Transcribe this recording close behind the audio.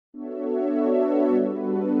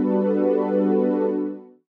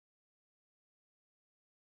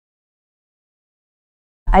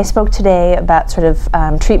I spoke today about sort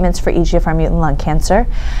of treatments for EGFR-mutant lung cancer.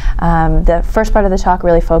 The first part of the talk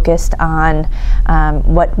really focused on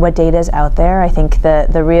what data is out there. I think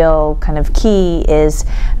the real kind of key is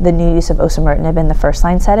the new use of osimertinib in the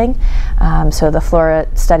first-line setting. So the FLORA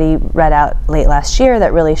study read out late last year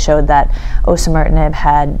that really showed that osimertinib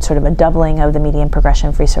had sort of a doubling of the median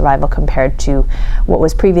progression-free survival compared to what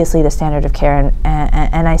was previously the standard of care,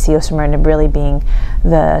 and I see osimertinib really being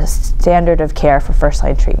the standard of care for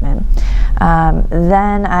first-line treatment.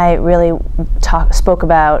 Then I really spoke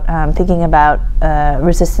about thinking about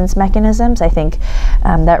resistance mechanisms. I think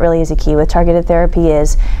that really is a key with targeted therapy,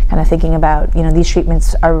 is kind of thinking about, these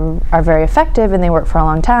treatments are very effective and they work for a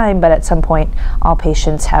long time, but at some point all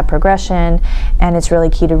patients have progression, and it's really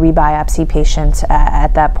key to rebiopsy patients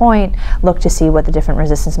at that point, look to see what the different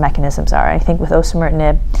resistance mechanisms are. I think with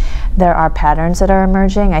osimertinib there are patterns that are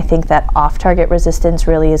emerging. I think that off-target resistance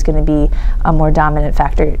really is going to be a more dominant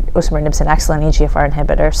factor. Osimertinib is an excellent EGFR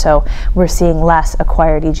inhibitor, so we're seeing less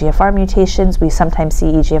acquired EGFR mutations. We sometimes see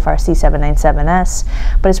EGFR C797S,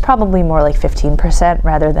 but it's probably more like 15%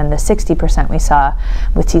 rather than the 60% we saw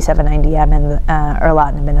with T790M and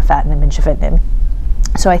erlotinib and afatinib and gefitinib.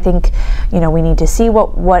 So I think, we need to see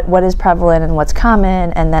what is prevalent and what's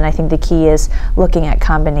common, and then I think the key is looking at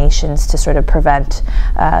combinations to sort of prevent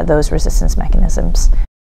those resistance mechanisms.